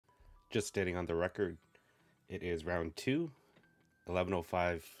just stating on the record, it is round 2,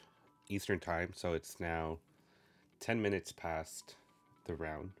 11:05 Eastern time, so it's now 10 minutes past the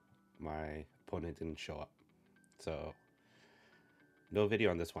round. My opponent didn't show up, so no video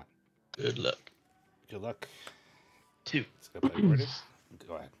on this one. Good luck. Good luck. 2. Let's go play Gordon.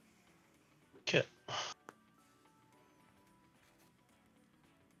 Go ahead. Okay.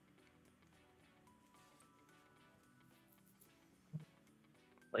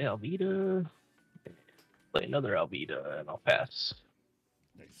 Play Alvida. Play another Alvida, and I'll pass.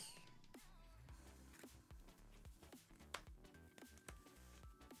 Nice.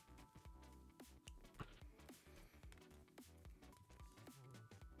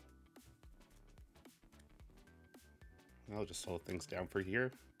 I'll just hold things down for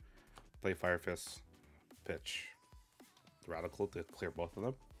here. Play Fire Fist, pitch Radical to clear both of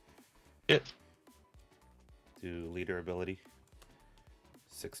them. Yep. Do leader ability,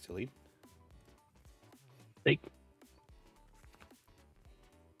 6 to lead. Take.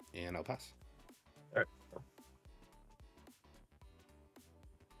 And I'll pass. All right.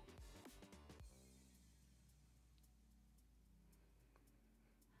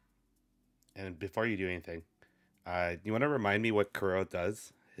 And before you do anything, you want to remind me what Kuro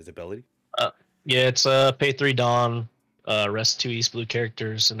does, his ability? Yeah, it's pay 3 Dawn, rest 2 East Blue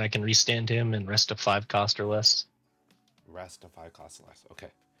characters, and I can restand him and rest a 5 cost or less. Rest of 5 cost less. Okay.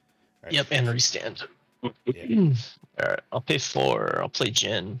 Right. Yep, and restand. Yeah. All right, I'll pay 4. I'll play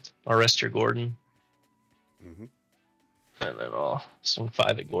Jin. I'll rest your Gordon. Mm-hmm. And then I'll swing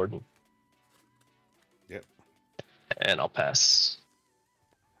 5 at Gordon. Yep. And I'll pass.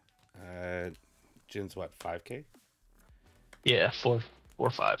 Jin's what, 5k? Yeah, 4,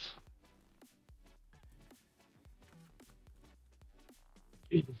 5.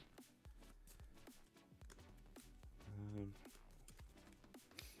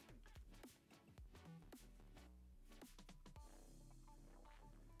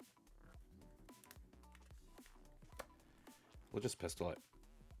 We'll just pistol it.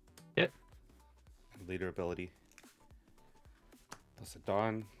 Yep. Leader ability. Plus a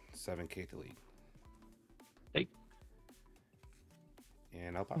Dawn, 7k to lead. Take.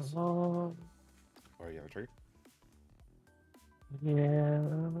 And I'll pass. Or you have a trigger?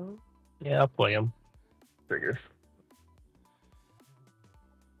 Yeah, I'll play him. Trigger.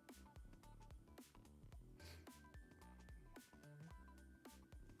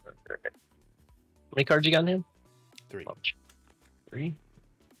 How many cards you got in him? 3. 3.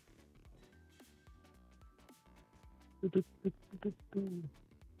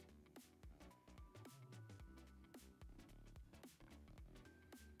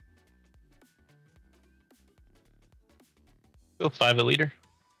 Go 5 a leader.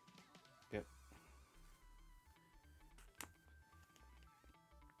 Yep.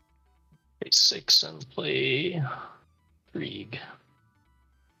 Play 6 and play Krieg.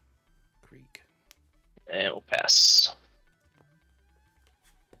 And we'll pass.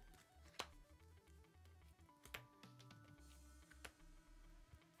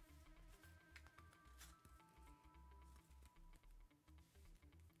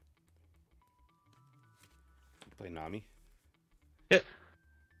 Play Nami. Yep.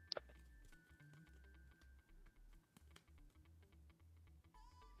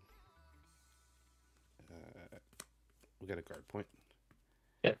 We got a guard point.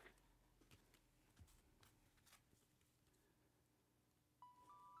 Yep.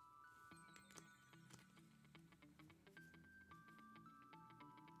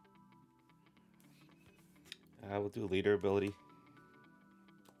 We'll do leader ability.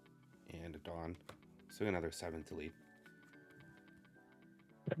 And a Dawn. So another 7 to lead.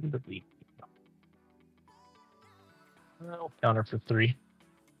 7 to lead. I'll counter for 3.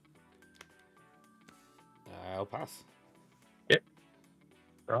 I'll pass. Yep.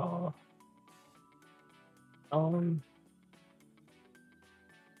 Draw. On.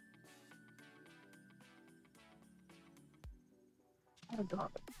 Oh, God.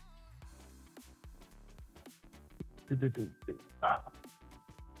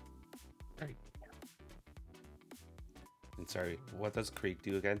 Right. And sorry, what does Creek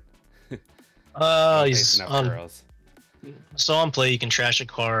do again? He's on. Girls. So on play, you can trash a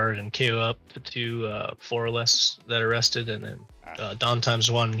card and KO up to 4 or less that are rested, and then Dawn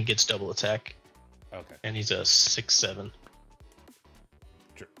times 1, he gets double attack. Okay. And he's a 6/7.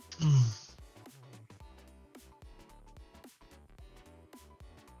 Sure.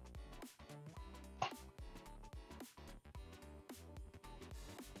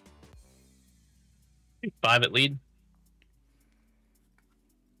 5 at lead.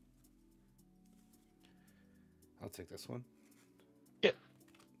 I'll take this one. Yep.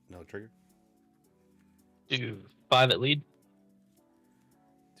 No trigger. Do 5 at lead.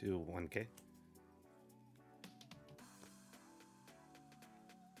 Do 1K.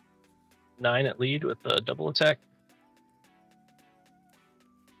 Nine at lead with a double attack.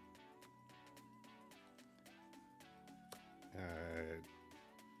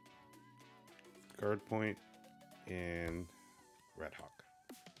 Guard point and Red Hawk.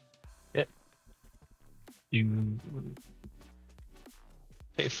 Yep. You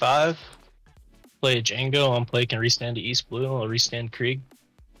pay 5. Play a Django. On play can restand to East Blue. I'll restand Krieg.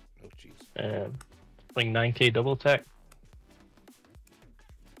 Oh jeez. And playing 9K double attack.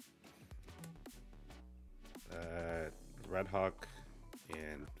 Red Hawk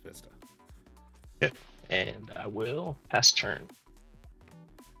and Vista. Yep. And I will pass turn.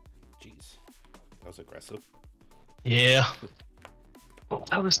 Jeez. That was aggressive. Yeah.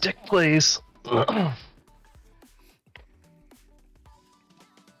 How this deck plays. Yeah.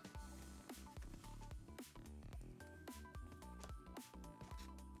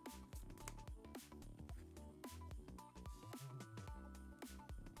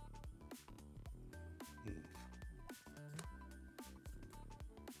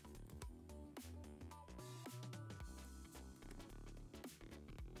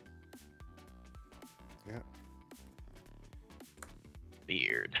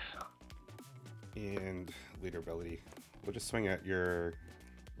 Weird. And leader ability. We'll just swing at your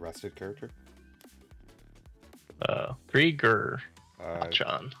rested character. Krieg or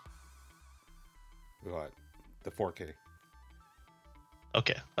John. What? The 4K.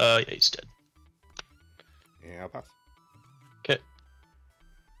 Okay. Yeah, he's dead. And I'll pass. Okay.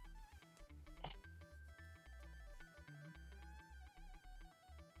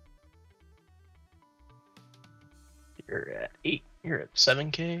 You're at 8. You're at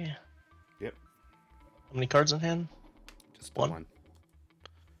 7K. Yep. How many cards in hand? Just One. one.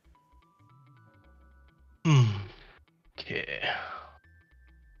 Okay.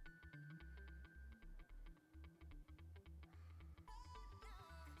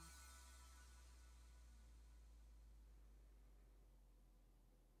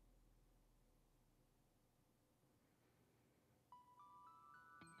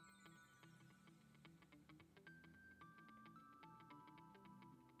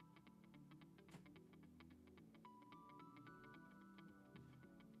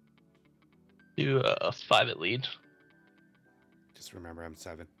 Do 5 at lead. Just remember I'm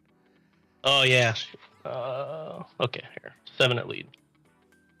 7. Oh yeah. Okay, here. 7 at lead.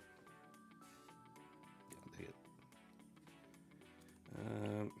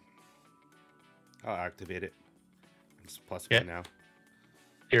 I'll activate it. It's plus Yeah. 1 now.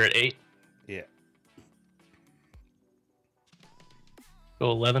 You're at 8. Yeah.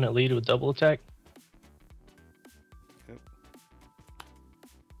 Go 11 at lead with double attack. Yep.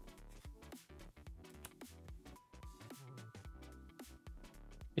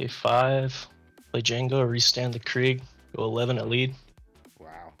 A5. Play Django, restand the Krieg. Go 11 at lead.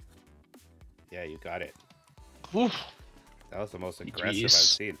 Wow. Yeah, you got it. Oof. That was the most aggressive I've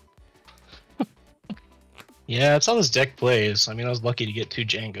Jeez. seen. Yeah, it's how this deck plays. I mean, I was lucky to get 2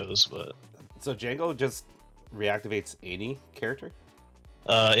 Djangos, but So Django just reactivates any character?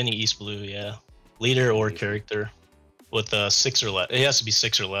 any East Blue, yeah. Leader or East Blue. character with 6 or less. It has to be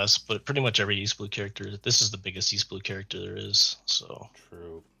 6 or less, but pretty much every East Blue character. This is the biggest East Blue character there is, so.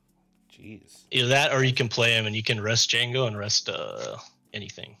 True. Jeez. Either that or you can play him and you can rest Django and rest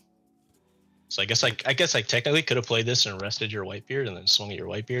anything. So I guess I technically could have played this and rested your Whitebeard and then swung at your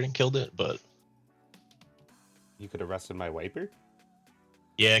Whitebeard and killed it, but You could have rested my Wiper?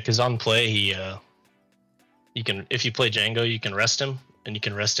 yeah, because on play he you can, if you play Django, you can rest him and you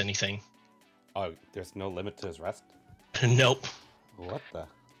can rest anything. Oh, there's no limit to his rest? Nope. What the?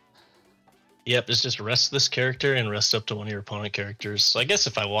 Yep, it's just rest this character and rest up to one of your opponent characters. So I guess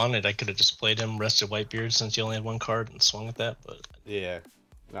if I wanted, I could have just played him, rested Whitebeard since you only had 1 card and swung at that, but Yeah.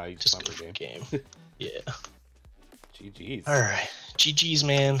 No, you just just go for for game. game. Yeah. GG's. Alright. GG's,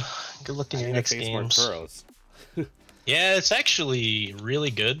 man. Good luck in your next games. More Kuros. Yeah, it's actually really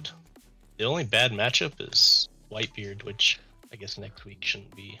good. The only bad matchup is Whitebeard, which I guess next week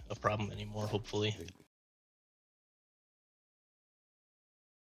shouldn't be a problem anymore, hopefully.